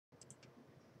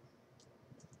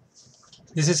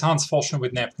This is Hans Forschner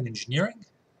with Napkin Engineering,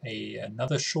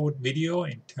 another short video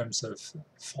in terms of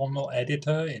formal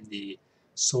editor in the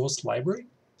source library.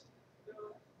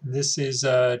 This is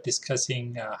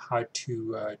discussing how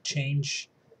to change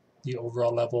the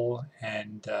overall level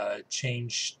and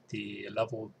change the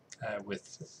level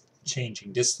with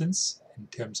changing distance in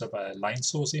terms of a line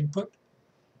source input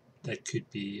that could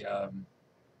be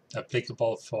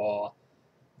applicable for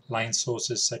line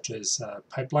sources such as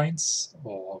pipelines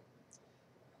or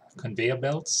conveyor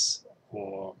belts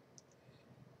or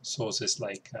sources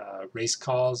like race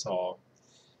cars or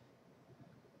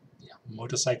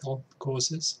motorcycle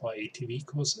courses or ATV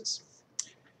courses.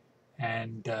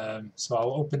 And so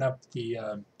I'll open up the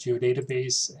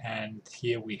geodatabase, and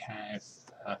here we have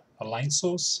a line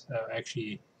source,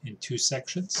 actually in two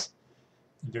sections.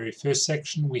 The very first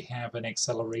section we have an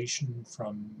acceleration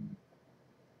from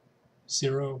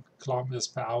 0 kilometers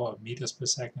per hour, meters per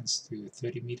second, to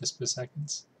 30 meters per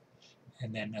second.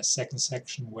 And then a second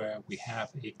section where we have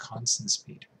a constant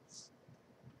speed.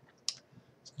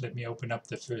 So let me open up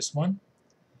the first one.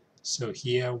 So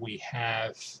here we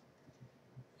have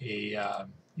a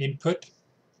input,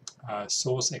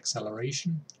 source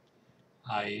acceleration.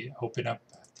 I open up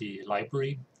the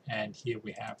library, and here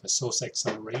we have a source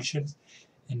acceleration.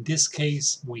 In this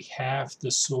case, we have the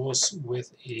source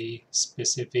with a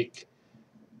specific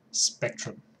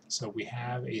spectrum. So we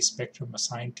have a spectrum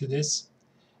assigned to this,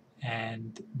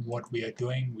 and what we are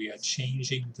doing, we are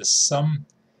changing the sum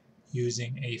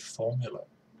using a formula.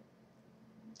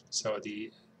 So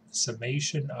the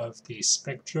summation of the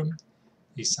spectrum,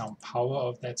 the sum power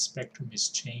of that spectrum, is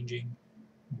changing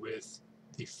with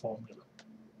the formula.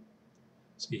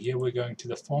 So here we're going to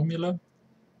the formula.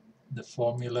 The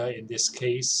formula in this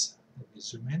case, let me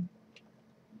zoom in.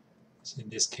 So in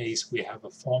this case we have a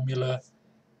formula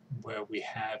where we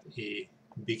have a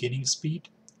beginning speed,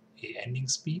 a ending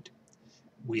speed.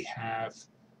 We have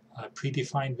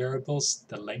predefined variables,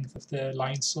 the length of the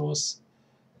line source,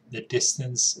 the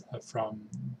distance from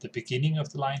the beginning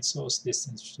of the line source,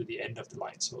 distance to the end of the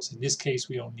line source. In this case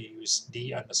we only use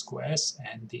d_s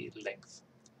and the length.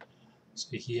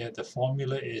 So here the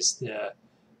formula is the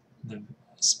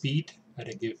speed at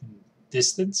a given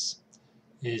distance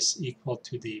is equal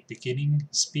to the beginning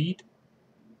speed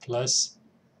plus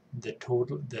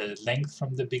the length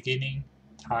from the beginning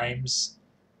times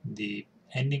the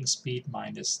ending speed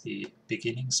minus the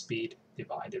beginning speed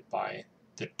divided by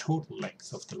the total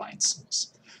length of the line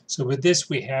source. So with this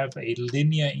we have a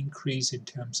linear increase in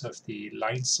terms of the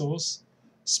line source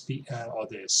speed, or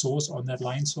the source on that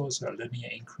line source, or a linear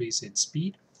increase in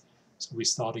speed. So we're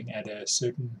starting at a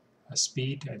certain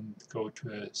speed and go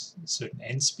to a certain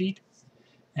end speed.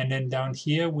 And then down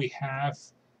here we have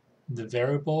the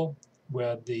variable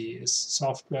where the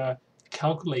software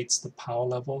calculates the power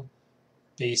level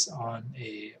based on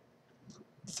a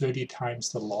 30 times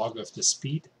the log of the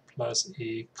speed plus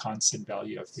a constant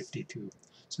value of 52.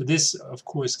 So this of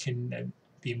course can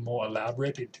be more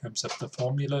elaborate in terms of the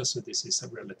formula, so this is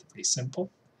relatively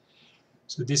simple.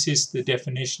 So this is the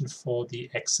definition for the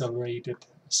accelerated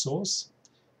source.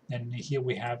 And here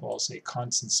we have also a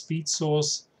constant speed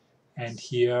source, and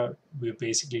here we're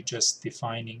basically just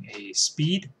defining a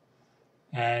speed,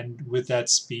 and with that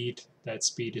speed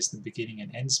is the beginning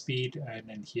and end speed, and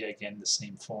then here again the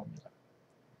same formula.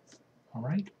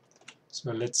 Alright,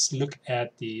 so let's look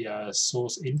at the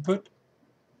source input.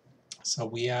 So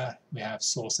we have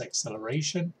source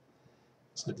acceleration.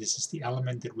 So this is the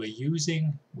element that we're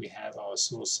using. We have our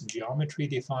source geometry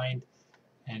defined,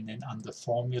 and then under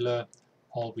formula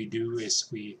all we do is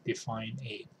we define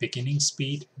a beginning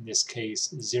speed, in this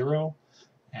case 0,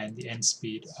 and the end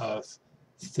speed of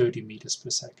 30 meters per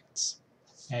second.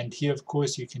 And here of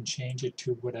course you can change it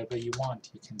to whatever you want.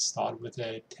 You can start with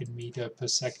a 10 meter per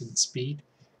second speed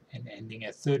and ending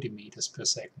at 30 meters per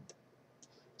second.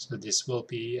 So this will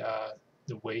be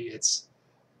the way it's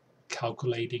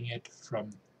calculating it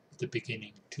from the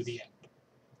beginning to the end.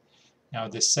 Now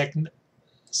the second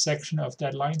section of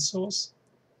that line source,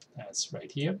 that's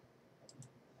right here,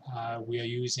 we are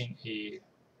using a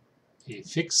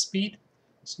fixed speed.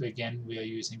 So again we are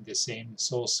using the same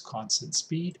source constant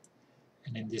speed,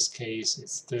 and in this case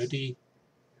it's 30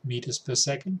 meters per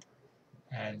second,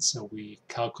 and so we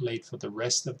calculate for the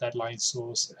rest of that line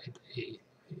source at a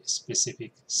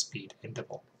specific speed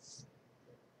interval.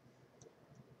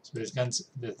 So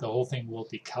the whole thing will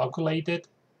be calculated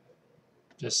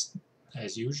just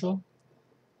as usual.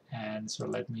 And so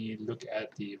let me look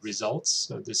at the results.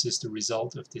 So this is the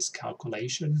result of this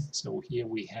calculation. So here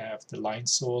we have the line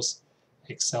source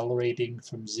accelerating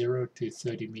from 0 to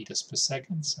 30 meters per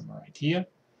second, somewhere right here.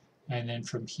 And then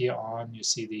from here on you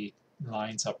see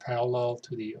lines are parallel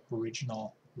to the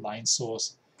original line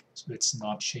source, so it's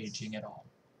not changing at all.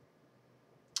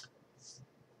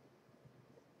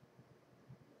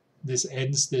 This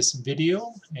ends this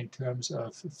video in terms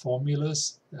of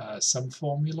formulas, some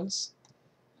formulas,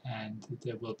 and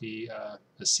there will be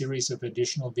a series of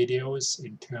additional videos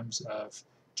in terms of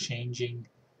changing,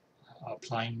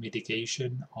 applying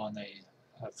mitigation on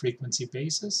a frequency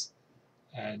basis.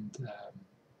 And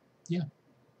yeah,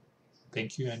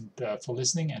 thank you and for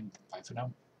listening, and bye for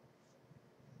now.